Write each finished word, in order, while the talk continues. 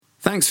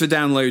Thanks for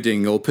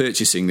downloading or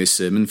purchasing this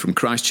sermon from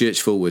Christ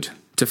Church Fulwood.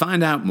 To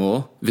find out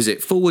more, visit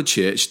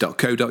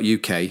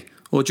fulwoodchurch.co.uk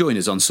or join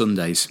us on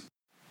Sundays.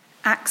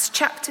 Acts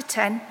chapter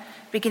 10,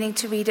 beginning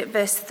to read at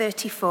verse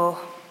 34.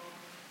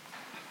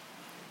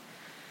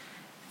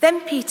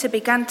 Then Peter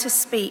began to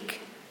speak.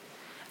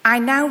 I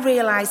now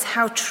realise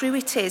how true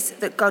it is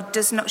that God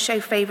does not show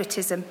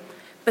favouritism,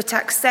 but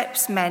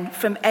accepts men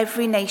from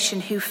every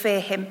nation who fear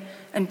him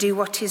and do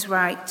what is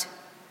right.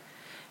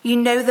 You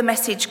know the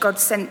message God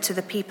sent to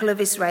the people of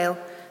Israel,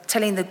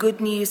 telling the good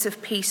news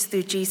of peace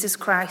through Jesus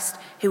Christ,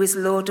 who is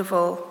Lord of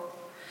all.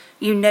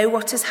 You know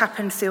what has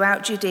happened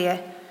throughout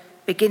Judea,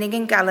 beginning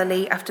in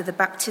Galilee after the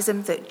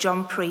baptism that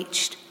John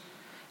preached,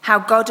 how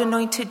God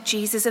anointed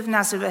Jesus of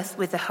Nazareth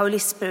with the Holy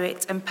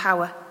Spirit and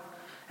power,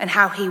 and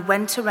how he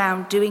went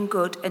around doing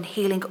good and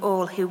healing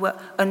all who were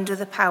under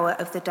the power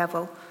of the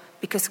devil,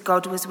 because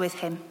God was with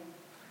him.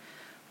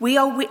 We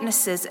are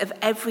witnesses of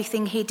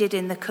everything he did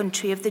in the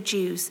country of the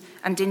Jews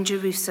and in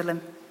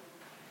Jerusalem.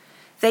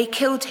 They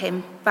killed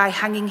him by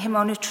hanging him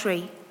on a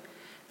tree,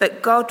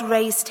 but God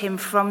raised him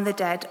from the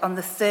dead on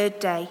the third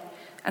day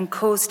and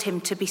caused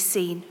him to be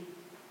seen.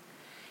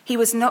 He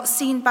was not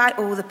seen by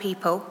all the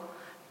people,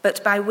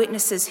 but by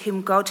witnesses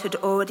whom God had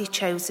already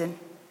chosen,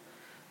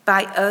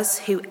 by us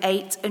who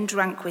ate and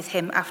drank with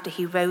him after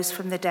he rose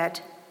from the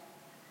dead.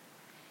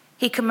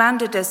 He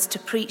commanded us to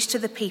preach to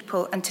the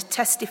people and to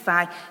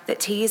testify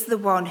that he is the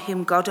one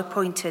whom God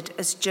appointed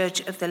as judge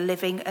of the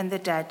living and the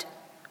dead.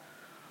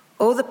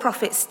 All the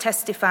prophets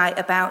testify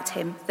about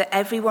him that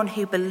everyone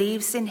who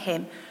believes in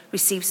him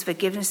receives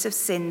forgiveness of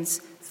sins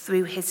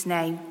through his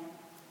name.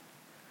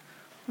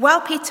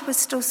 While Peter was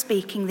still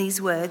speaking these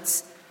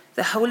words,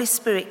 the Holy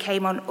Spirit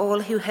came on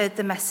all who heard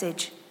the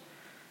message.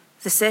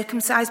 The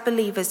circumcised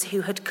believers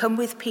who had come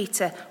with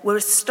Peter were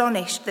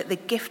astonished that the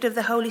gift of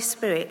the Holy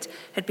Spirit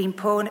had been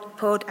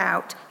poured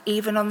out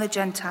even on the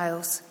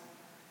Gentiles.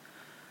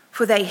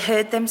 For they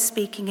heard them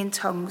speaking in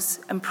tongues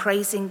and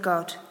praising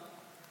God.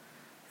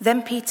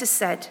 Then Peter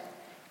said,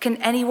 "Can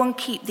anyone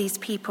keep these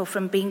people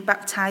from being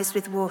baptized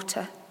with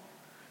water?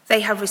 They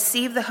have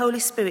received the Holy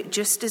Spirit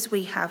just as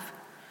we have."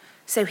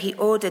 So he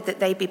ordered that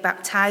they be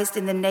baptized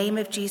in the name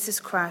of Jesus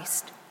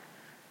Christ.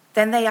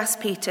 Then they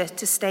asked Peter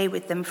to stay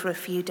with them for a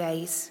few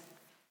days.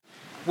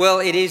 Well,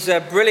 it is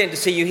brilliant to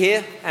see you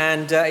here,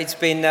 and it's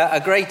been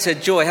a great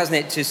joy, hasn't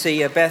it, to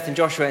see Beth and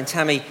Joshua and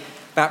Tammy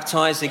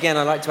baptised. Again,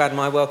 I'd like to add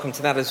my welcome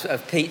to that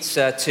of Pete's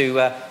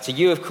to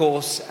you, of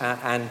course,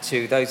 and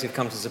to those who've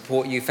come to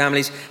support you,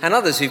 families, and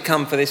others who've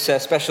come for this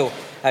special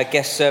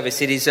guest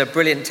service. It is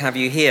brilliant to have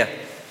you here.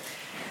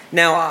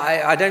 Now,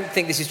 I don't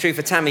think this is true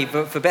for Tammy,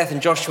 but for Beth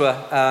and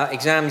Joshua,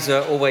 exams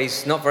are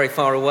always not very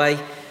far away.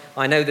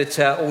 I know that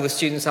all the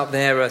students up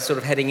there are sort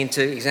of heading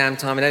into exam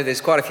time. I know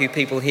there's quite a few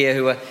people here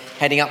who are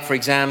heading up for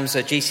exams,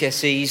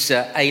 GCSEs,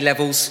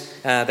 A-levels.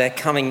 They're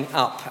coming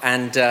up,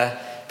 and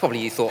probably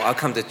you thought, I'll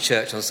come to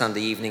church on Sunday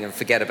evening and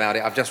forget about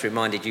it. I've just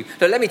reminded you.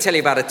 Look, let me tell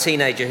you about a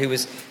teenager who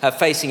was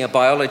facing a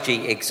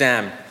biology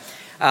exam.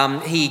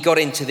 He got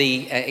into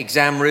the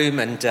exam room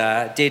and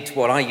did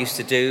what I used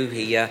to do.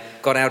 He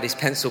got out his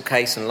pencil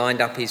case and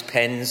lined up his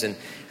pens, and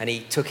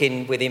he took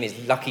in with him his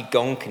lucky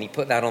gonk, and he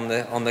put that on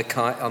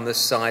the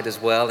side as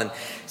well, and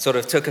sort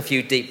of took a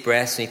few deep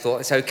breaths, and he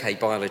thought, it's okay,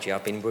 biology,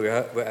 I've been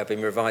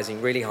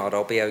revising really hard,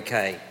 I'll be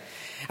okay.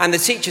 And the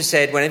teacher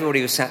said, when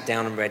everybody was sat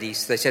down and ready,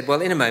 they said, well,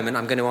 in a moment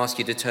I'm going to ask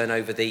you to turn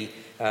over the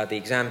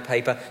exam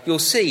paper. You'll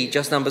see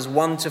just numbers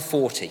 1 to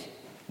 40.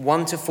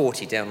 1 to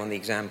 40 down on the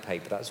exam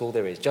paper, that's all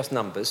there is, just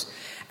numbers.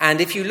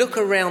 And if you look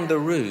around the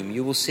room,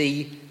 you will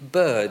see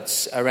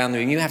birds around the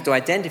room. You have to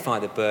identify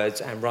the birds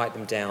and write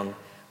them down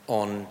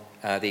on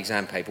the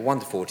exam paper, 1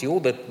 to 40. All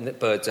the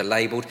birds are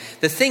labelled.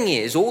 The thing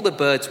is, all the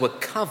birds were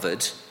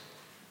covered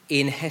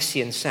in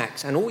Hessian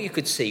sacks, and all you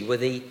could see were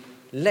the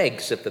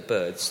legs of the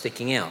birds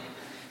sticking out.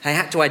 They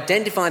had to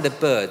identify the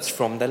birds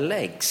from the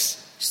legs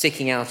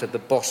sticking out of the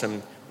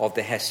bottom of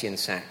the Hessian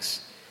sacks.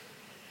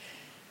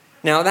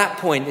 Now, at that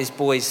point, this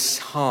boy's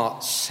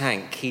heart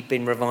sank. He'd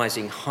been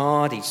revising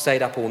hard. He'd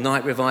stayed up all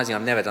night revising.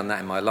 I've never done that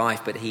in my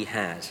life, but he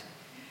had.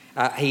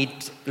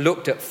 He'd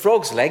looked at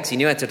frogs' legs. He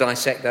knew how to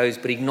dissect those,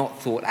 but he'd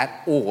not thought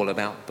at all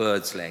about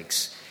birds'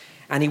 legs.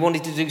 And he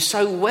wanted to do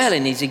so well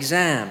in his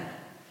exam.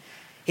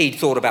 He'd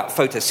thought about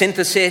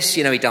photosynthesis.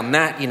 He'd done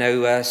that.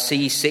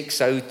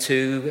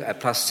 C6O2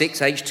 plus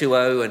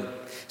 6H2O, and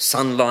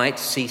sunlight,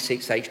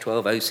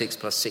 C6H12O6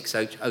 plus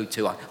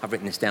 6O2. I've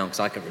written this down because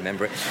I can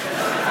remember it.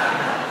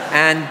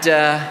 And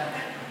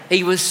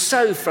he was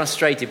so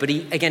frustrated, but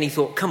he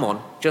thought, come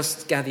on,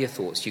 just gather your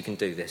thoughts, you can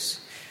do this.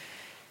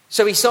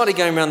 So he started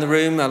going around the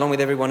room along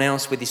with everyone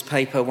else with his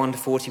paper, 1 to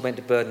 40, went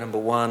to bird number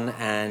 1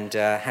 and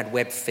had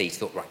webbed feet.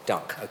 Thought, right,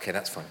 duck, okay,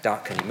 that's fine,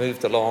 duck. And he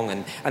moved along,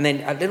 and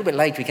then a little bit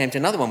later he came to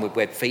another one with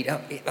webbed feet.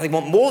 They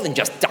want more than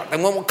just duck, they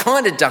want what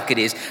kind of duck it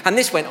is. And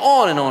this went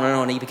on and on and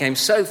on. He became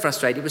so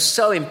frustrated, it was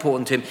so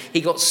important to him.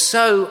 He got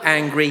so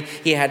angry,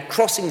 he had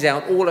crossings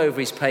out all over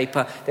his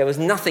paper. There was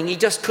nothing, he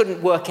just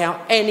couldn't work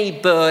out any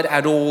bird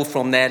at all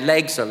from their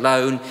legs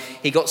alone.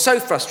 He got so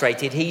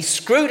frustrated, he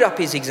screwed up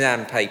his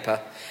exam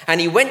paper. And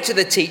he went to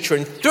the teacher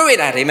and threw it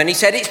at him and he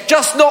said, "It's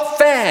just not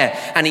fair."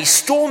 And he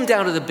stormed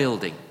out of the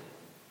building.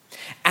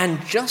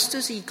 And just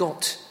as he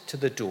got to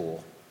the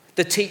door,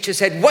 the teacher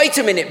said, "Wait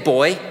a minute,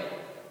 boy.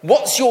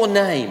 What's your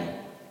name?"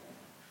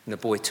 And the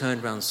boy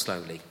turned round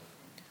slowly,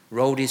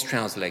 rolled his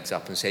trouser legs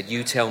up and said,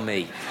 "You tell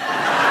me."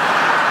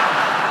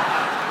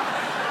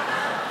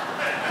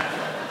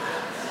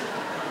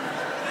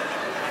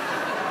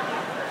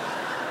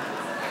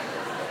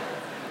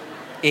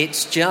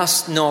 It's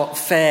just not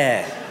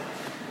fair.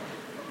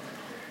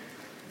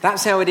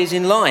 That's how it is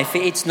in life.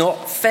 It's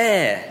not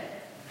fair.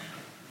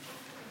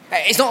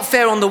 It's not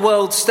fair on the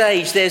world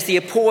stage. There's the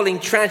appalling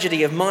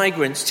tragedy of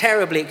migrants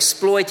terribly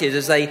exploited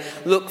as they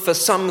look for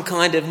some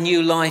kind of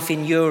new life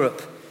in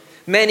Europe.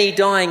 Many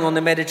dying on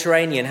the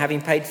Mediterranean,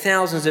 having paid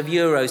thousands of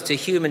euros to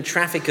human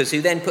traffickers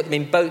who then put them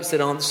in boats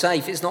that aren't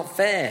safe. It's not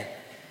fair.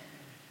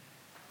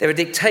 There are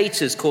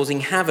dictators causing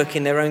havoc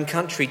in their own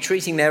country,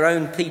 treating their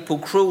own people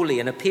cruelly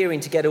and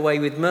appearing to get away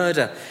with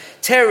murder.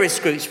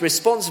 Terrorist groups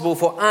responsible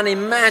for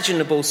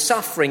unimaginable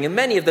suffering, and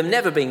many of them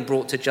never being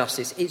brought to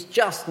justice. It's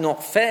just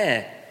not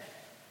fair.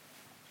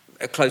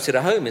 Closer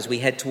to home, as we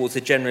head towards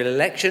the general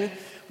election,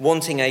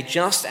 wanting a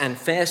just and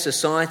fair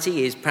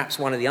society is perhaps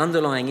one of the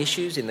underlying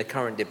issues in the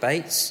current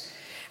debates.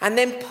 And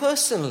then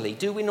personally,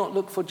 do we not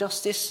look for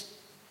justice?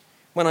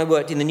 When I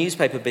worked in the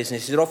newspaper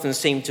business, it often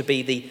seemed to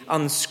be the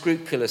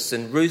unscrupulous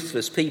and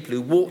ruthless people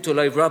who walked all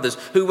over others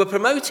who were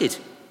promoted,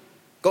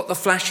 got the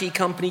flashy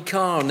company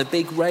car and the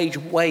big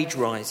wage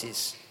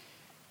rises.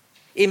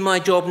 In my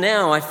job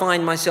now, I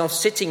find myself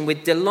sitting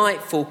with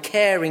delightful,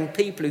 caring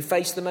people who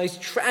face the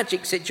most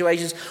tragic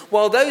situations,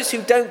 while those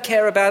who don't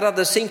care about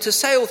others seem to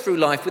sail through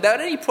life without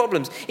any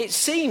problems. It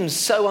seems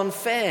so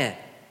unfair.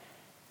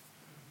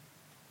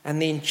 And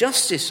the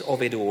injustice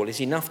of it all is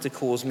enough to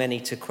cause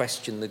many to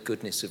question the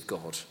goodness of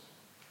God.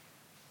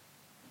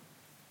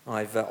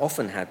 I've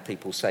often had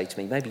people say to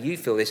me, maybe you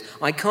feel this,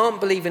 "I can't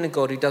believe in a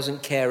God who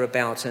doesn't care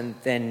about," and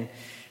then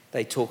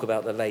they talk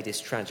about the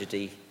latest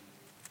tragedy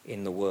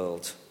in the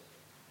world.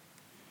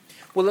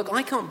 Well, look,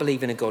 I can't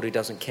believe in a God who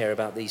doesn't care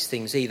about these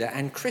things either,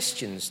 and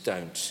Christians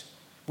don't.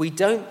 We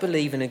don't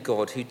believe in a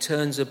God who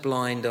turns a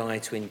blind eye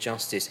to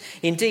injustice.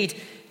 Indeed,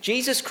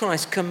 Jesus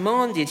Christ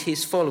commanded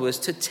his followers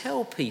to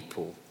tell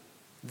people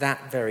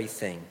that very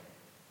thing.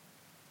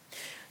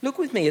 Look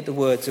with me at the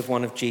words of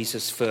one of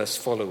Jesus' first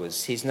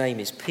followers. His name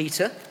is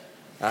Peter.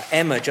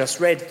 Emma just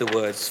read the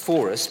words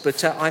for us,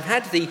 but I've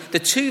had the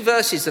two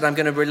verses that I'm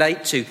going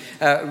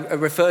to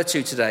refer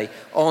to today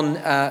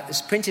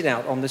printed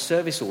out on the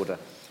service order.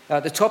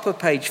 At the top of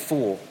page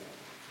 4,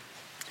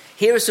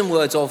 here are some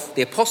words of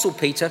the Apostle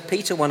Peter,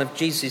 one of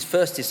Jesus'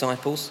 first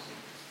disciples.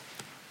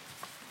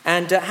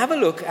 And have a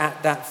look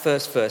at that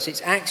first verse.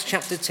 It's Acts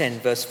chapter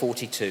 10, verse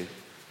 42.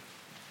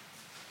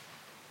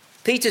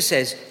 Peter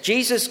says,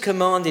 "Jesus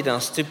commanded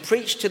us to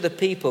preach to the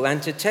people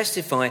and to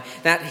testify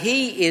that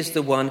he is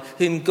the one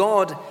whom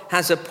God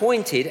has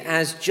appointed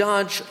as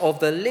judge of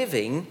the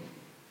living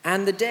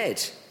and the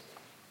dead."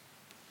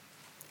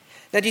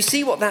 Now, do you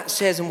see what that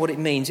says and what it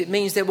means? It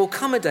means there will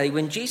come a day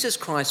when Jesus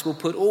Christ will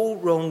put all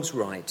wrongs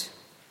right.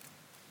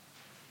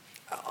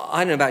 I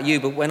don't know about you,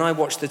 but when I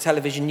watch the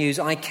television news,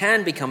 I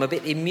can become a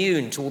bit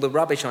immune to all the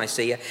rubbish I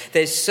see.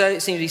 It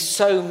seems to be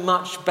so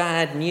much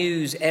bad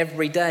news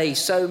every day,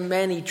 so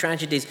many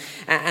tragedies,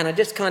 and it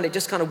just kind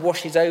of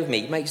washes over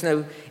me. It makes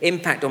no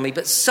impact on me.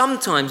 But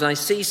sometimes I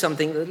see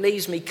something that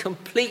leaves me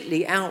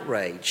completely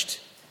outraged.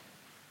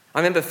 I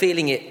remember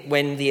feeling it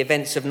when the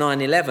events of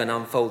 9/11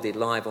 unfolded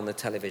live on the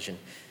television.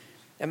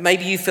 And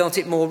maybe you felt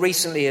it more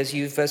recently as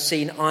you've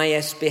seen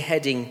IS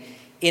beheading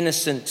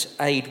innocent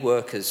aid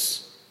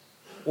workers,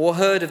 or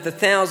heard of the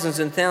thousands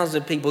and thousands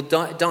of people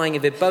dying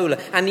of Ebola,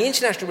 and the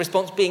international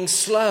response being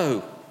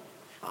slow.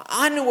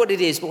 I don't know what it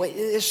is, but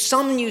there's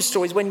some news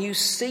stories, when you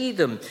see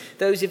them,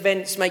 those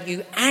events make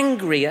you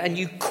angry and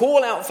you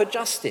call out for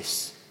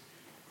justice.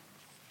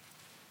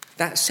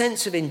 That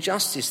sense of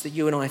injustice that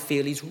you and I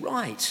feel is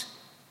right.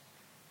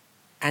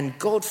 And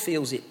God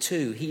feels it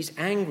too. He's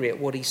angry at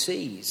what he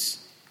sees.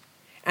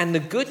 And the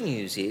good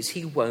news is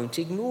he won't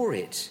ignore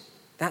it.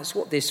 That's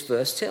what this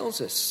verse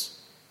tells us.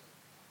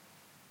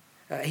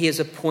 He has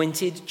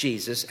appointed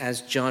Jesus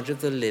as judge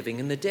of the living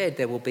and the dead.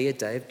 There will be a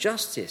day of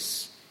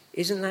justice.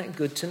 Isn't that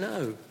good to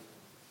know?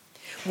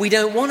 We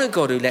don't want a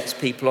God who lets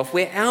people off.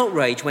 We're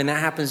outraged when that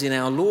happens in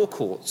our law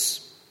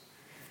courts.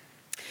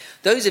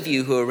 Those of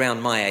you who are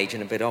around my age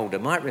and a bit older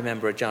might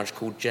remember a judge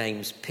called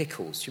James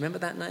Pickles. Do you remember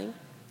that name?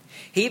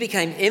 He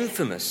became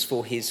infamous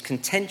for his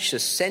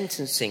contentious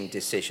sentencing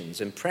decisions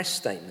and press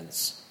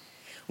statements.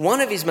 One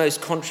of his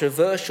most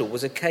controversial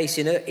was a case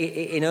in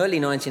early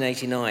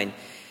 1989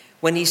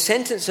 when he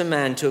sentenced a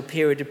man to a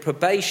period of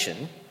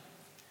probation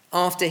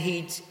after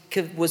he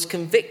was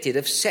convicted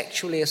of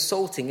sexually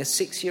assaulting a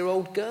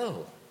 6-year-old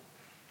girl.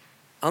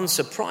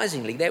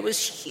 Unsurprisingly, there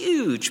was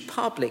huge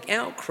public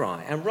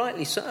outcry, and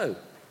rightly so.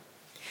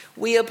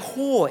 We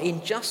abhor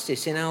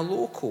injustice in our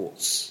law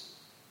courts.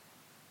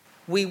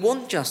 We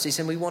want justice,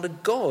 and we want a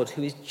God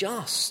who is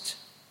just.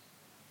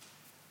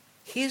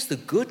 Here's the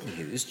good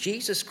news.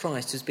 Jesus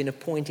Christ has been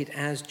appointed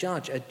as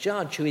judge, a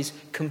judge who is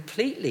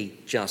completely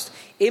just,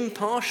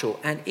 impartial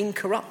and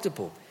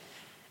incorruptible.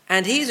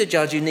 And he's a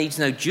judge who needs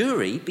no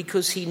jury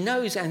because he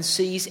knows and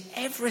sees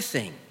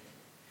everything.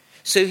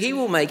 So he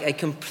will make a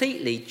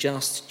completely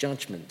just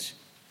judgment.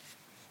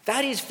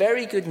 That is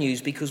very good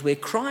news because we're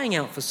crying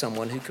out for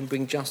someone who can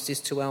bring justice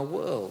to our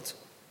world.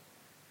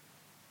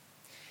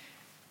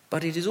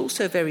 But it is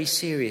also very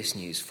serious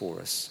news for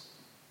us.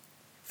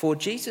 For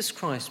Jesus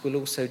Christ will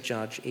also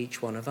judge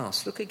each one of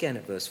us. Look again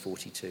at verse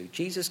 42.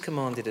 Jesus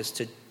commanded us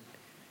to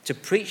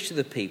preach to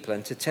the people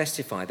and to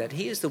testify that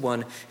he is the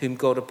one whom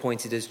God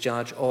appointed as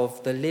judge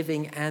of the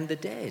living and the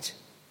dead.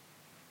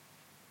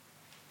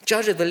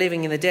 Judge of the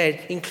living and the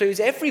dead includes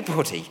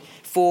everybody,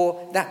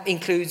 for that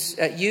includes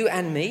you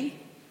and me,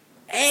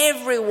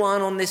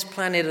 everyone on this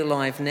planet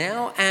alive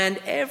now, and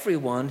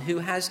everyone who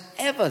has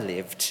ever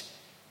lived,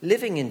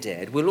 living and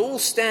dead, will all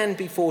stand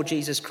before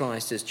Jesus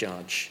Christ as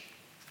judge.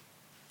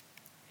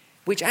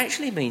 Which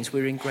actually means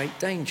we're in great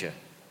danger.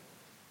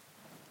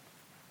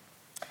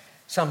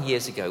 Some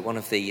years ago, one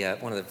of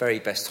the very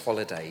best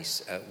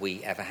holidays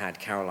we ever had,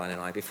 Caroline and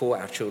I, before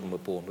our children were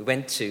born, we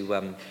went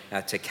to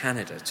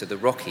Canada, to the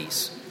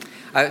Rockies.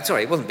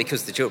 Sorry, it wasn't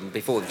because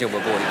before the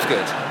children were born, it was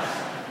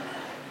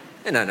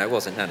good. No, it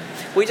wasn't. No.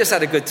 We just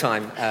had a good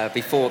time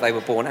before they were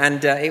born,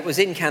 and it was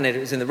in Canada.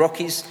 It was in the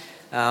Rockies.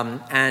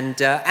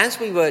 As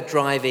we were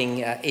driving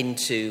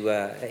into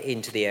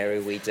the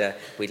area,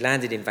 we'd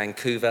landed in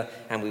Vancouver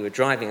and we were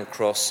driving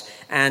across,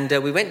 and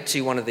we went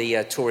to one of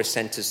the tourist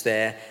centres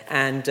there,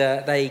 and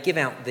they give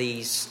out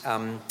these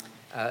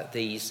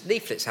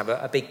leaflets, have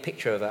a big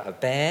picture of a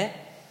bear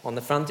on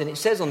the front, and it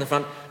says on the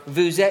front,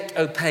 "Vous êtes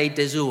au pays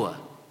des ours."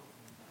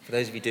 For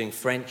those of you doing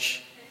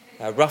French,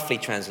 roughly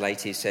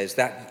translated, it says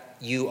that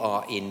you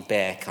are in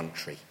bear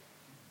country.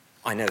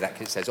 I know that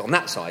because it says it on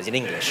that side in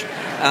English.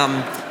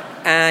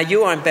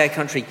 You are in bear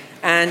country,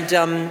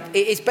 and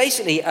it's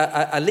basically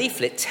a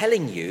leaflet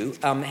telling you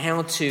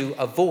how to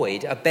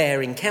avoid a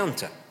bear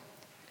encounter.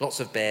 Lots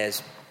of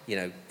bears,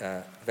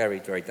 very,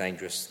 very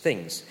dangerous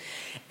things.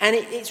 And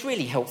it's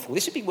really helpful.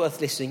 This would be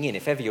worth listening in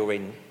if ever you're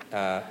in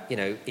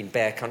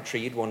bear country.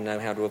 You'd want to know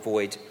how to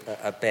avoid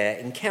a bear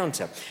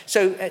encounter.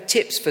 So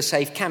tips for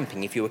safe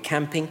camping. If you were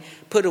camping,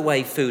 put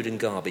away food and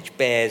garbage.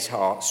 Bears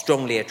are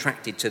strongly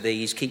attracted to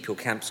these. Keep your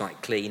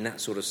campsite clean,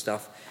 that sort of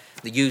stuff.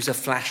 Use a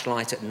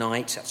flashlight at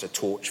night. That's a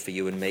torch for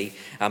you and me.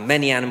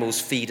 Many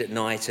animals feed at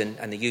night,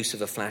 and the use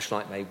of a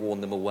flashlight may warn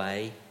them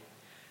away.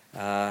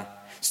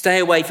 Stay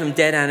away from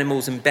dead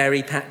animals and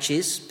berry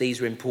patches.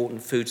 These are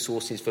important food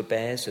sources for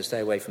bears, so stay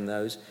away from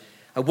those.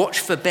 Watch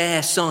for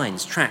bear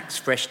signs, tracks,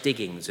 fresh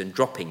diggings and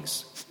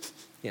droppings.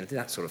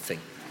 That sort of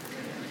thing.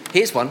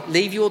 Here's one.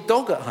 Leave your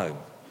dog at home.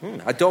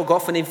 A dog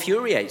often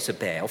infuriates a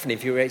bear, often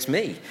infuriates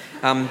me.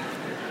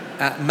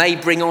 May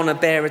bring on a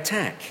bear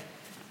attack.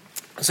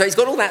 So it's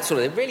got all that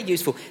sort of really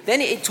useful. Then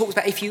it talks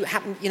about if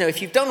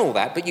you've done all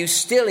that, but you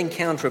still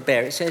encounter a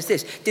bear, it says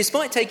this: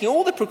 despite taking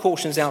all the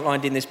precautions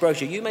outlined in this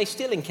brochure, you may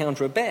still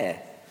encounter a bear.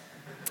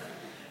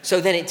 So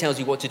then it tells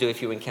you what to do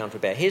if you encounter a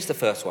bear. Here's the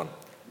first one.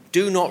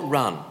 Do not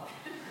run.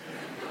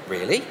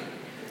 Really?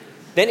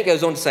 Then it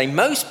goes on to say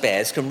most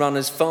bears can run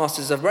as fast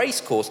as a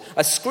race course.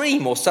 A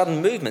scream or sudden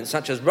movement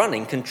such as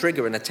running can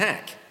trigger an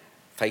attack.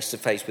 Face to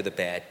face with a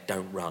bear,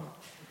 don't run.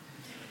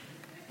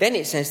 Then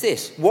it says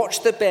this: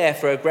 watch the bear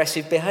for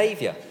aggressive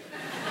behaviour.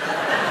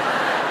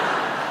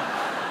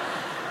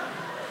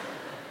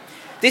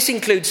 This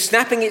includes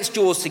snapping its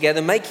jaws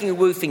together, making a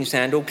woofing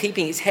sound, or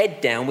keeping its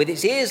head down with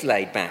its ears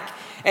laid back.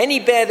 Any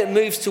bear that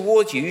moves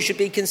towards you should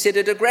be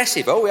considered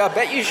aggressive. Oh, I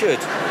bet you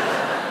should.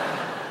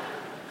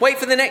 Wait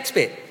for the next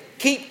bit.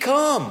 Keep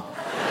calm.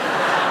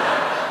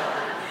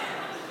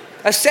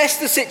 Assess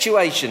the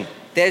situation.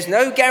 There's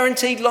no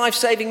guaranteed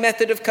life-saving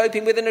method of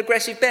coping with an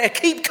aggressive bear.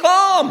 Keep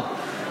calm.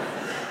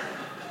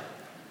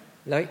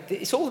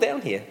 It's all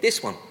down here.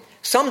 This one.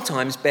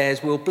 Sometimes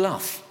bears will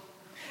bluff.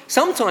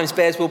 Sometimes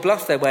bears will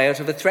bluff their way out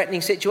of a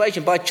threatening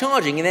situation by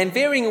charging and then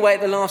veering away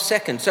at the last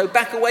second. So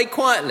back away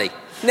quietly.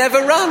 Never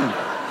run.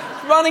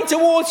 Running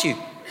towards you.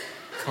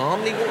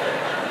 Calmly walk.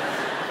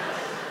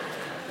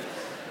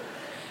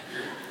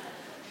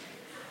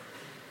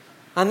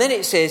 And then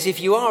it says if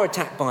you are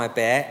attacked by a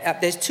bear,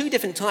 there's two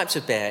different types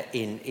of bear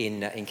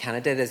in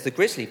Canada. There's the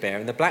grizzly bear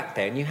and the black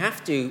bear, and you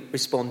have to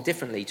respond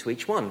differently to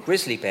each one.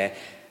 Grizzly bear,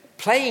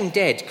 playing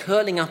dead,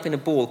 curling up in a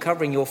ball,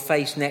 covering your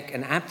face, neck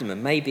and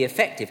abdomen may be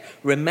effective.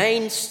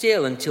 Remain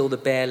still until the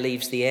bear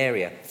leaves the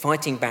area.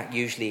 Fighting back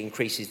usually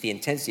increases the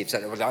intensity of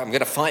something. I'm going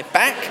to fight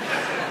back.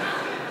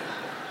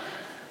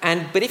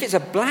 But if it's a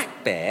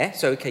black bear,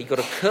 so you've got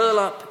to curl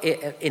up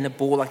in a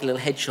ball like a little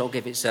hedgehog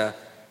if it's a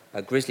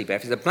grizzly bear.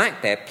 If it's a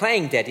black bear,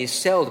 playing dead is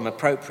seldom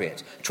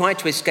appropriate. Try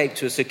to escape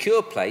to a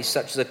secure place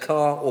such as a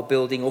car or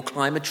building, or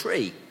climb a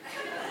tree.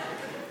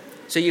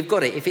 So you've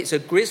got it. If it's a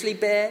grizzly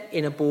bear,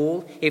 in a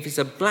ball. If it's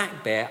a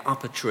black bear,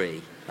 up a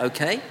tree.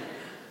 Okay?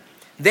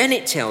 Then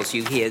it tells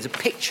you here's a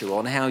picture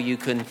on how you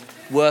can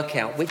work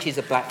out which is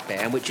a black bear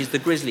and which is the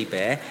grizzly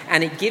bear,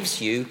 and it gives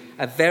you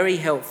a very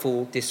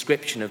helpful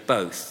description of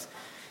both.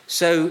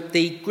 So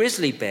the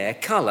grizzly bear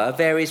colour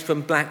varies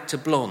from black to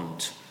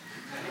blonde.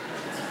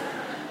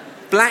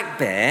 Black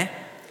bear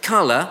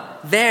colour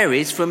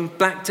varies from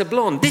black to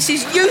blonde. This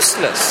is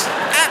useless.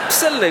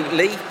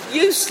 Absolutely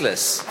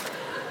useless.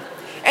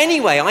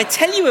 Anyway, I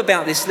tell you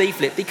about this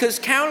leaflet because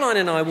Caroline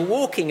and I were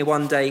walking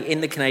one day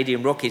in the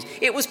Canadian Rockies.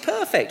 It was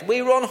perfect.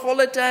 We were on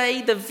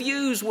holiday. The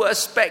views were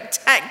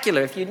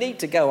spectacular. If you need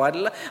to go,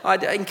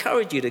 I'd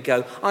encourage you to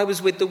go. I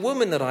was with the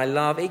woman that I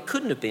love. It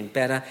couldn't have been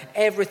better.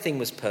 Everything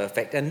was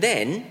perfect. And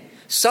then,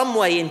 some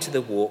way into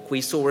the walk,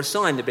 we saw a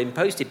sign that had been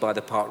posted by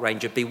the park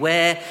ranger: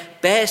 "Beware,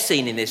 bear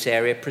seen in this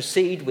area.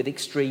 Proceed with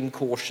extreme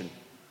caution."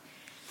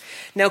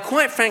 Now,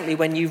 quite frankly,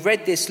 when you've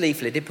read this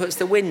leaflet, it puts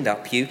the wind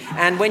up you,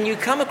 and when you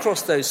come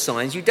across those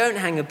signs, you don't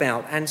hang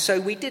about, and so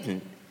we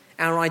didn't.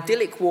 Our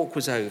idyllic walk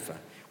was over.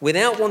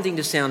 Without wanting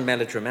to sound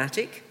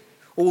melodramatic,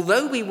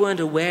 although we weren't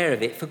aware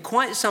of it, for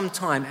quite some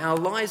time our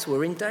lives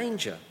were in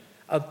danger.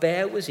 A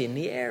bear was in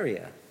the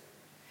area.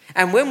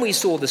 And when we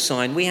saw the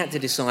sign, we had to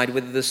decide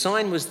whether the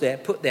sign was there,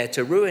 put there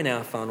to ruin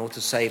our fun or to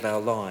save our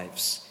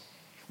lives.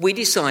 We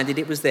decided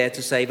it was there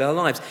to save our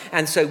lives.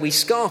 And so we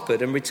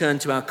scarpered and returned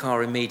to our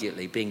car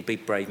immediately, being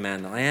big, brave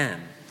man that I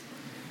am.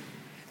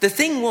 The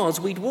thing was,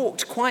 we'd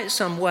walked quite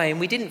some way and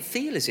we didn't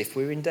feel as if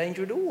we were in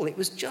danger at all. It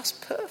was just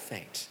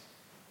perfect.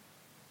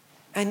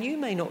 And you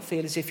may not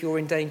feel as if you're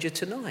in danger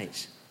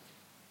tonight.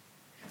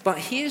 But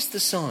here's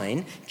the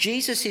sign.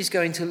 Jesus is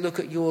going to look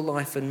at your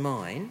life and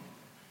mine,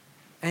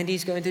 and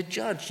he's going to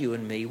judge you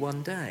and me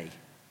one day.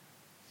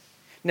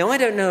 Now, I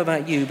don't know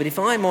about you, but if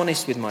I'm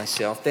honest with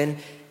myself, then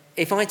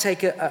if I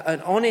take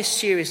an honest,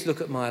 serious look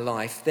at my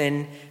life,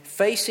 then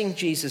facing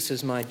Jesus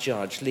as my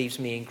judge leaves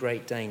me in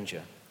great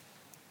danger.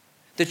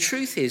 The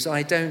truth is,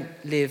 I don't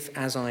live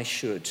as I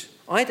should.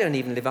 I don't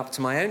even live up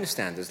to my own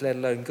standards, let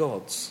alone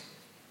God's.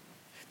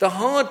 The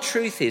hard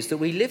truth is that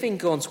we live in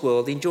God's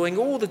world, enjoying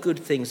all the good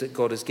things that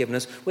God has given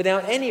us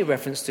without any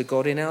reference to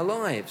God in our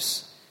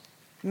lives.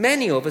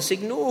 Many of us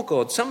ignore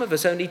God. Some of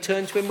us only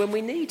turn to him when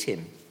we need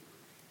him.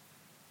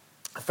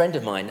 A friend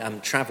of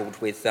mine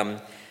travelled with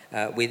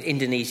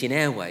Indonesian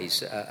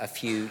Airways a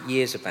few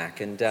years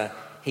back, and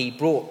he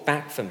brought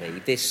back for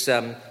me this,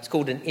 it's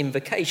called an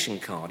invocation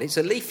card. It's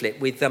a leaflet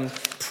with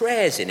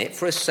prayers in it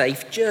for a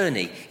safe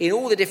journey in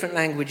all the different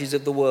languages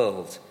of the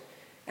world.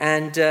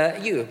 And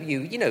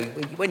you know,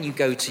 when you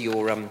go to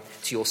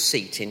your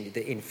seat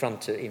in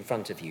front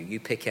of you, you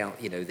pick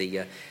out, you know,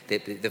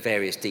 the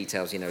various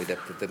details, you know,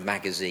 the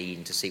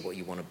magazine to see what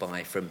you want to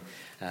buy from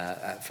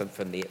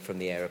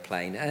the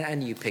aeroplane,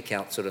 and you pick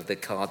out sort of the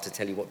card to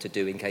tell you what to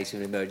do in case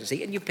of an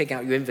emergency, and you pick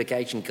out your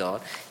invocation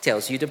card,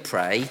 tells you to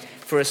pray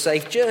for a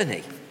safe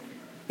journey.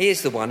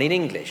 Here's the one in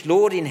English.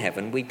 Lord in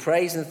heaven, we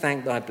praise and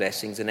thank thy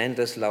blessings and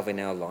endless love in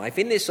our life.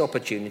 In this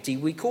opportunity,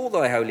 we call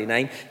thy holy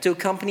name to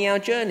accompany our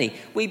journey.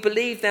 We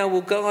believe thou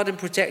will guard and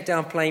protect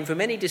our plane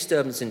from any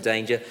disturbance and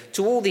danger.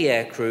 To all the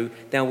air crew,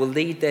 thou will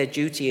lead their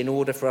duty in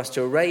order for us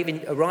to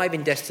arrive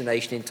in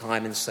destination in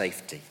time and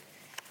safety.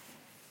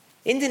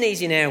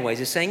 Indonesian Airways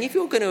are saying if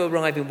you're going to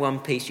arrive in one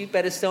piece, you'd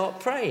better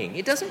start praying.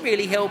 It doesn't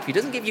really help you. It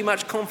doesn't give you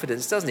much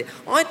confidence, doesn't it?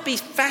 I'd be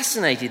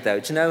fascinated, though,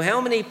 to know how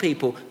many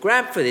people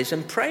grab for this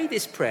and pray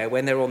this prayer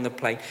when they're on the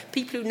plane.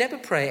 People who never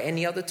pray at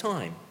any other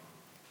time.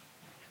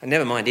 And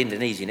never mind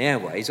Indonesian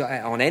Airways.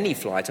 On any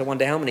flight, I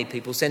wonder how many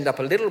people send up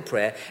a little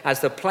prayer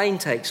as the plane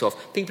takes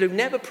off. People who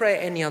never pray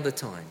at any other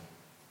time.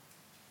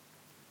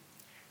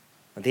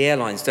 And the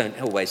airlines don't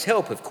always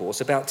help, of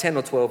course. About 10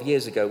 or 12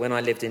 years ago, when I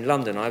lived in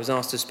London, I was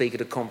asked to speak at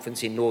a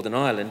conference in Northern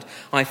Ireland.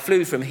 I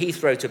flew from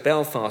Heathrow to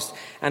Belfast,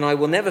 and I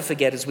will never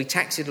forget, as we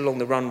taxied along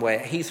the runway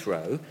at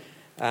Heathrow,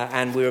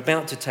 and we were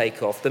about to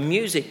take off, the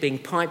music being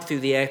piped through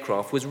the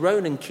aircraft was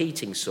Ronan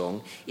Keating's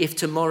song, If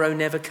Tomorrow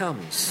Never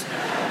Comes.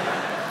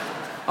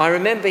 I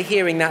remember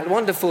hearing that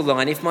wonderful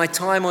line, if my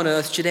time on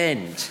earth should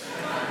end.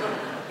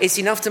 It's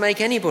enough to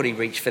make anybody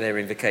reach for their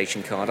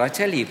invocation card, I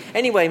tell you.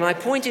 Anyway, my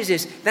point is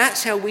this,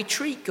 that's how we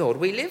treat God.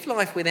 We live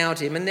life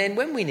without him, and then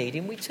when we need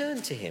him, we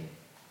turn to him.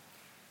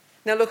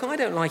 Now, look, I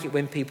don't like it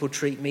when people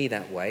treat me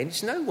that way, and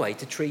it's no way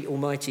to treat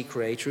Almighty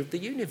Creator of the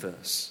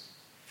universe.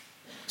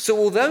 So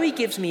although he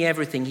gives me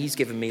everything, he's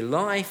given me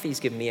life,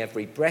 he's given me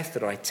every breath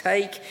that I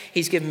take,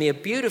 he's given me a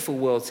beautiful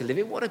world to live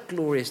in. What a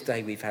glorious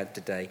day we've had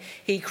today.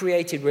 He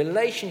created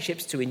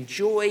relationships to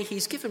enjoy.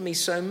 He's given me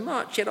so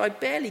much, yet I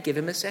barely give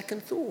him a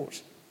second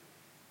thought.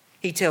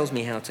 He tells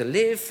me how to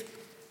live.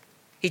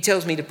 He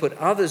tells me to put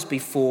others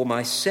before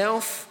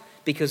myself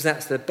because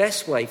that's the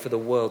best way for the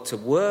world to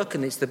work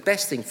and it's the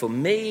best thing for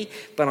me,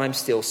 but I'm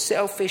still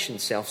selfish and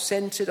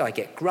self-centered. I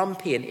get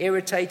grumpy and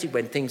irritated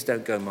when things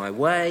don't go my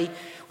way.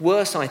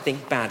 Worse, I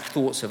think bad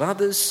thoughts of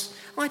others.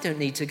 I don't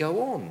need to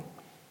go on.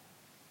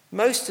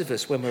 Most of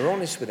us, when we're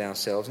honest with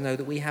ourselves, know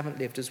that we haven't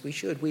lived as we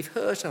should. We've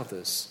hurt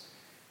others.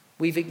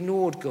 We've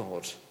ignored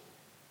God.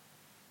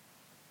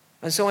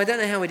 And so I don't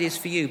know how it is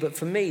for you, but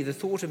for me, the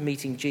thought of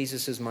meeting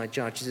Jesus as my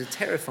judge is a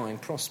terrifying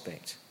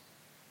prospect.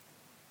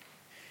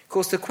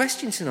 course, the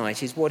question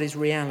tonight is, what is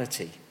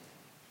reality?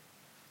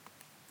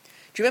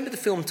 Do you remember the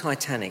film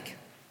Titanic?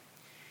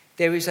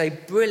 There is a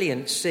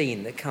brilliant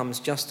scene that comes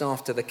just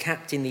after the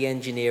captain, the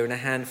engineer, and a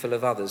handful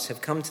of others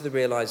have come to the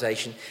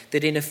realization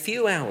that in a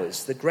few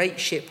hours the great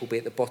ship will be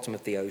at the bottom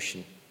of the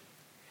ocean.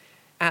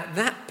 At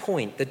that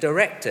point, the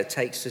director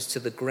takes us to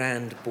the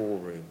grand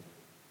ballroom.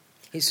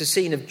 It's a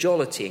scene of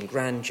jollity and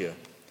grandeur.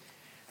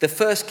 The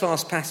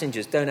first-class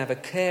passengers don't have a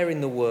care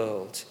in the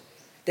world.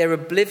 They're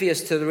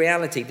oblivious to the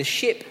reality. The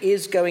ship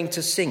is going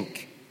to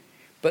sink,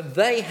 but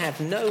they have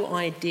no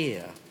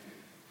idea.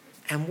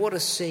 And what a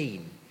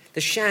scene.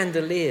 The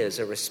chandeliers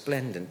are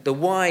resplendent. The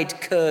wide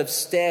curved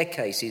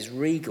staircase is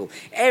regal.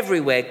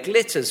 Everywhere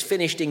glitters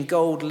finished in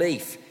gold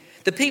leaf.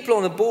 The people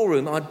on the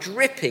ballroom are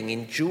dripping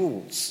in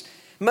jewels.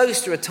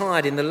 Most are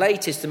attired in the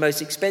latest and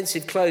most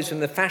expensive clothes from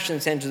the fashion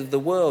centres of the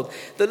world.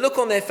 The look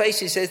on their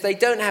faces says they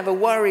don't have a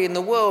worry in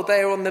the world. They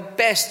are on the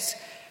best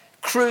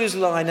cruise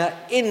liner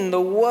in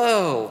the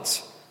world.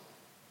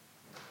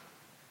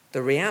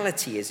 The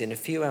reality is, in a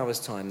few hours'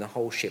 time, the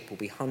whole ship will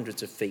be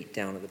hundreds of feet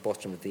down at the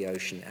bottom of the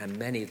ocean, and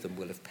many of them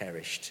will have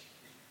perished.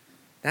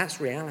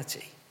 That's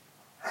reality.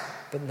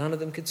 But none of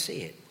them could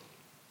see it.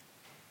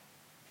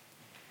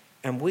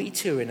 And we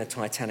too are in a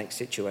Titanic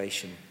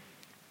situation.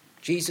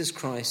 Jesus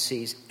Christ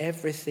sees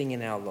everything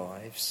in our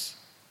lives.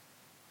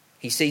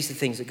 He sees the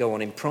things that go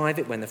on in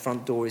private when the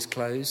front door is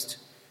closed,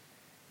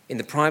 in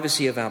the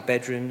privacy of our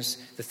bedrooms,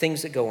 the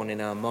things that go on in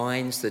our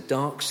minds, the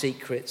dark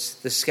secrets,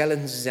 the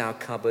skeletons in our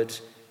cupboard,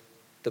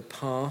 the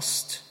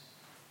past.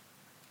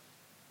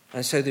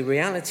 And so the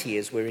reality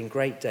is we're in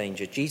great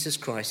danger. Jesus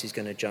Christ is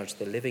going to judge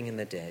the living and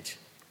the dead.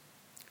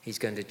 He's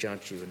going to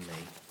judge you and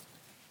me.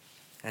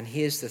 And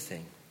here's the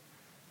thing.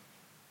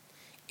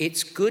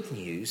 It's good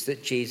news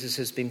that Jesus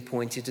has been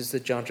appointed as the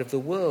judge of the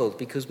world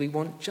because we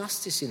want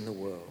justice in the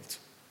world.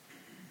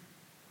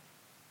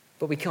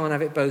 But we can't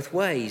have it both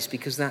ways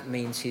because that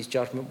means his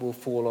judgment will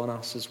fall on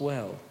us as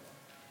well.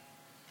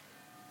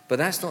 But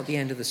that's not the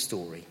end of the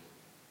story.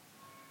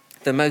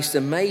 The most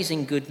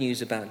amazing good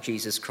news about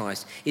Jesus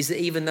Christ is that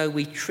even though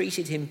we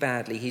treated him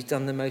badly, he's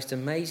done the most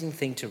amazing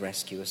thing to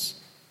rescue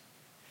us.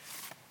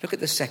 Look at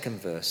the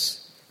second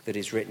verse that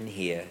is written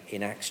here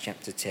in Acts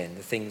chapter 10,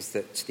 the things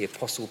that the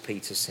Apostle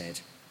Peter said.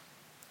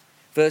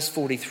 Verse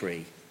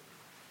 43,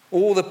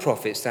 all the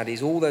prophets, that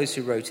is, all those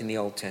who wrote in the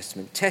Old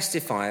Testament,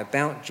 testify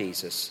about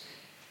Jesus,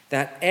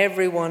 that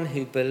everyone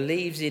who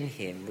believes in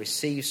him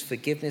receives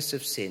forgiveness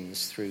of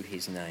sins through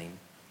his name.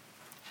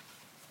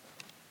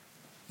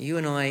 You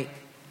and I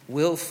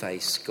will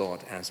face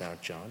God as our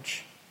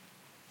judge,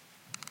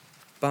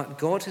 but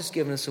God has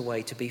given us a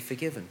way to be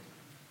forgiven,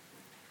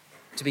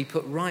 to be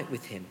put right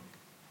with him.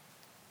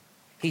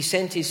 He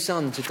sent his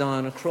son to die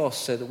on a cross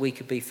so that we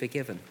could be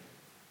forgiven.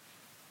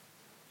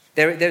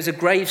 There's a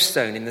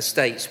gravestone in the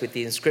States with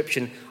the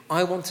inscription,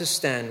 I want to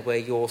stand where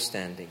you're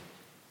standing.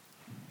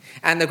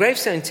 And the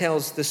gravestone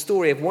tells the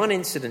story of one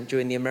incident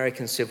during the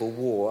American Civil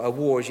War, a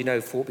war, as you know,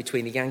 fought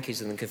between the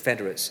Yankees and the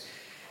Confederates.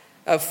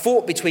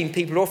 Fought between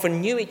people who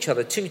often knew each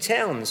other, two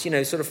towns,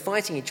 sort of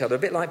fighting each other, a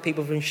bit like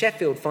people from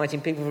Sheffield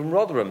fighting people from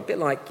Rotherham, a bit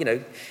like,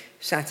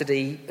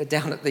 Saturday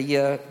down at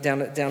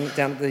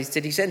the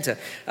city centre,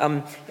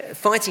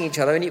 fighting each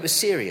other, and it was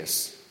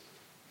serious.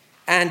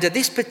 And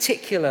this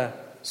particular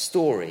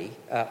story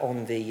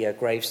on the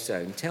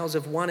gravestone tells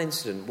of one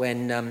incident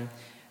when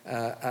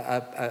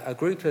a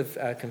group of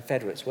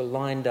Confederates were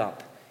lined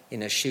up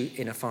in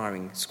a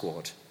firing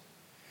squad,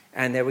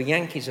 and there were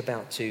Yankees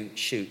about to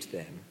shoot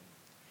them.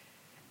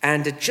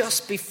 And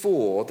just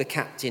before the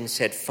captain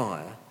said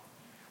fire,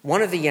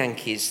 one of the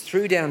Yankees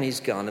threw down his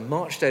gun and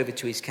marched over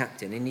to his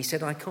captain, and he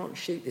said, I can't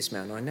shoot this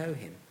man, I know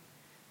him.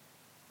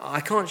 I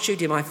can't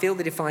shoot him. I feel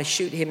that if I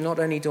shoot him, not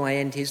only do I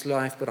end his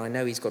life, but I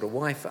know he's got a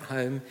wife at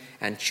home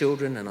and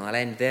children, and I'll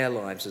end their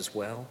lives as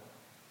well.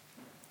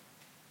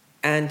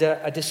 And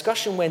a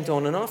discussion went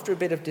on, and after a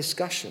bit of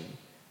discussion,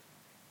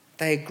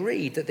 they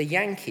agreed that the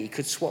Yankee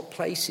could swap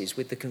places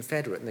with the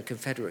Confederate and the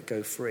Confederate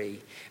go free.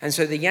 And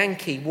so the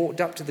Yankee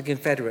walked up to the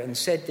Confederate and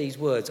said these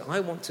words, I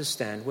want to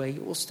stand where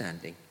you're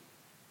standing.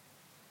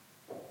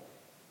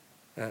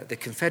 The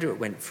Confederate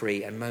went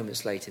free, and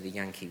moments later the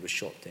Yankee was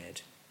shot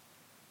dead.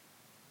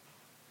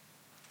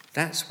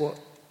 It's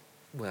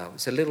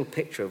a little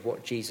picture of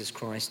what Jesus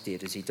Christ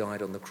did as he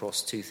died on the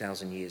cross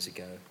 2,000 years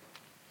ago.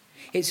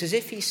 It's as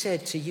if he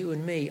said to you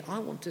and me, I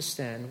want to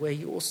stand where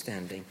you're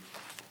standing.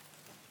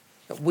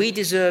 We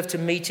deserve to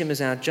meet him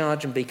as our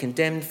judge and be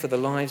condemned for the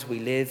lives we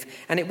live.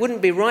 And it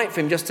wouldn't be right for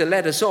him just to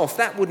let us off.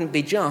 That wouldn't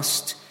be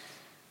just.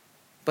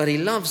 But he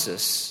loves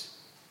us.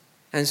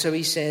 And so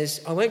he says,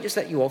 I won't just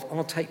let you off.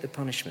 I'll take the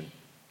punishment.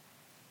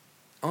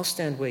 I'll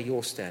stand where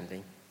you're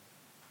standing.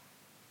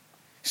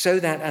 So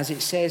that, as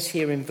it says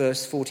here in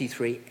verse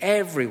 43,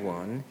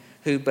 everyone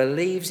who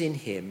believes in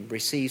him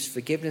receives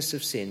forgiveness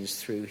of sins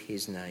through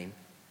his name.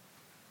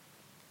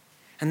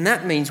 And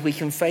that means we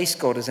can face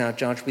God as our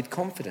judge with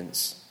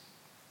confidence.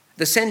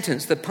 The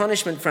sentence, the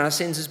punishment for our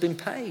sins has been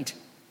paid.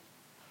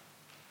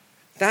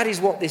 That is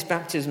what this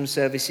baptism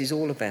service is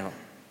all about.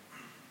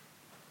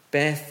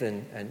 Beth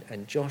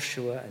and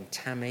Joshua and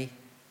Tammy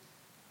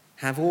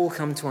have all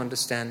come to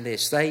understand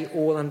this. They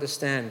all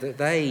understand that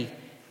they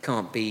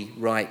can't be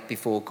right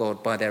before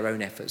God by their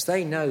own efforts.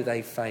 They know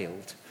they've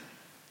failed.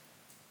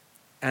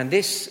 And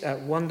this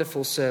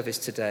wonderful service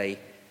today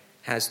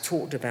has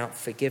talked about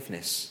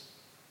forgiveness.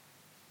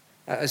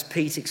 As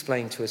Pete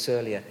explained to us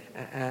earlier,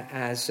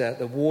 as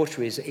the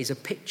water is a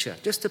picture,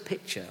 just a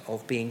picture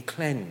of being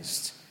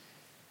cleansed,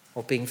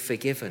 of being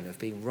forgiven, of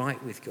being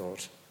right with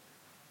God.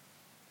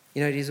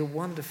 You know, it is a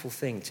wonderful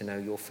thing to know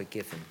you're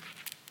forgiven.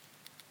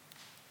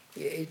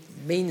 It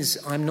means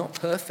I'm not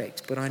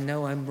perfect, but I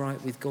know I'm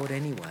right with God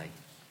anyway.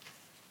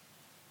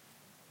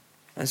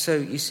 And so,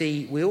 you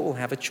see, we all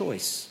have a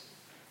choice.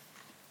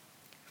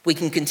 We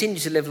can continue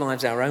to live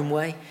lives our own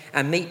way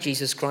and meet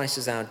Jesus Christ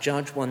as our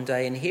judge one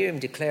day and hear him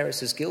declare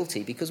us as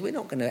guilty, because we're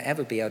not going to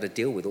ever be able to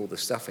deal with all the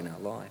stuff in our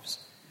lives.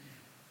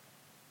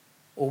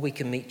 Or we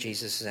can meet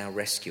Jesus as our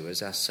rescuer,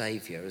 as our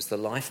saviour, as the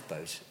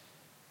lifeboat.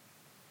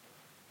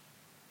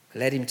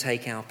 Let him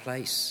take our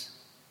place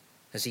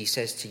as he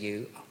says to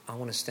you, I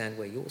want to stand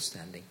where you're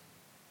standing.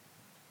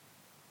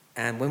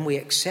 And when we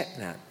accept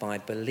that by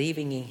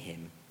believing in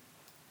him,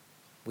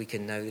 we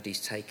can know that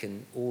he's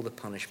taken all the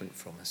punishment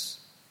from us,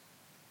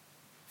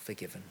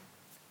 forgiven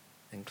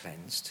and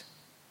cleansed.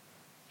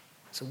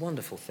 It's a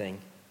wonderful thing.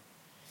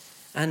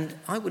 And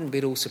I wouldn't be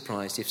at all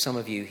surprised if some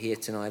of you here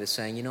tonight are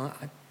saying, you know,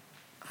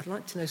 I'd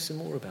like to know some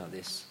more about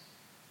this.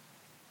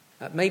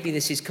 Maybe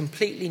this is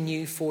completely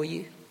new for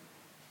you,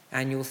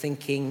 and you're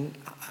thinking,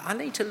 I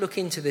need to look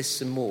into this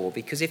some more,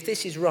 because if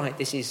this is right,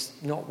 this is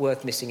not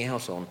worth missing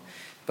out on.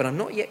 But I'm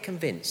not yet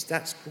convinced.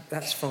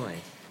 That's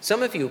fine.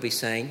 Some of you will be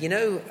saying, you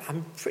know,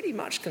 I'm pretty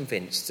much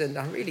convinced, and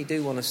I really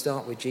do want to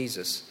start with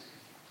Jesus.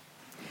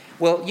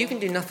 Well, you can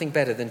do nothing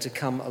better than to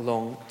come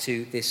along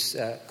to this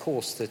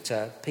course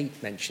that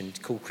Pete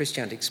mentioned called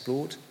Christianity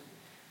Explored.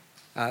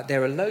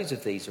 There are loads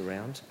of these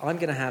around. I'm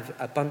going to have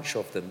a bunch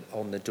of them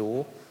on the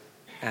door,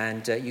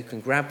 and you can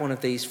grab one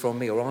of these from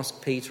me or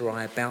ask Pete or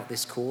I about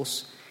this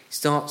course. It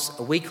starts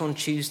a week on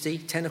Tuesday,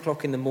 10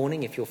 o'clock in the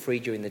morning if you're free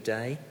during the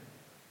day.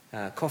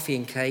 Coffee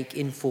and cake,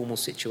 informal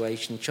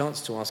situation,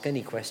 chance to ask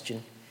any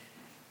question.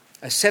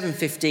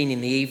 7:15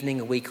 in the evening,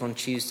 a week on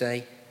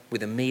Tuesday,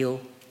 with a meal.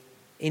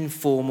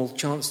 Informal,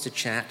 chance to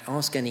chat,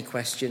 ask any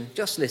question,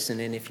 just listen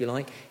in if you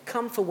like.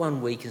 Come for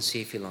 1 week and see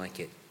if you like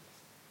it.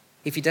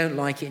 If you don't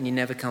like it and you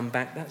never come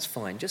back, that's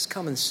fine. Just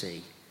come and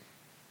see.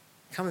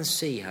 Come and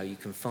see how you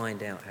can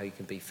find out how you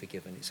can be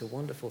forgiven. It's a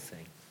wonderful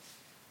thing.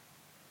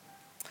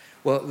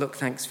 Well, look,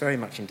 thanks very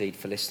much indeed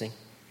for listening.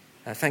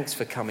 Thanks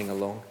for coming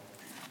along.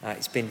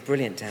 It's been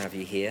brilliant to have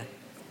you here.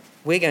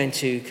 We're going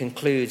to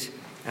conclude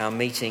our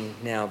meeting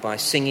now by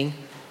singing.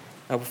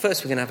 Well,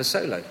 first we're going to have a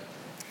solo.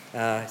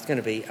 It's going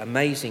to be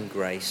Amazing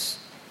Grace.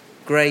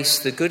 Grace,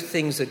 the good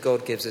things that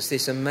God gives us,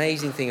 this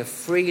amazing thing of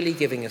freely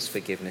giving us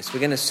forgiveness. We're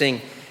going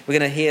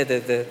to hear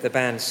the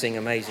band sing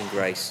Amazing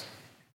Grace.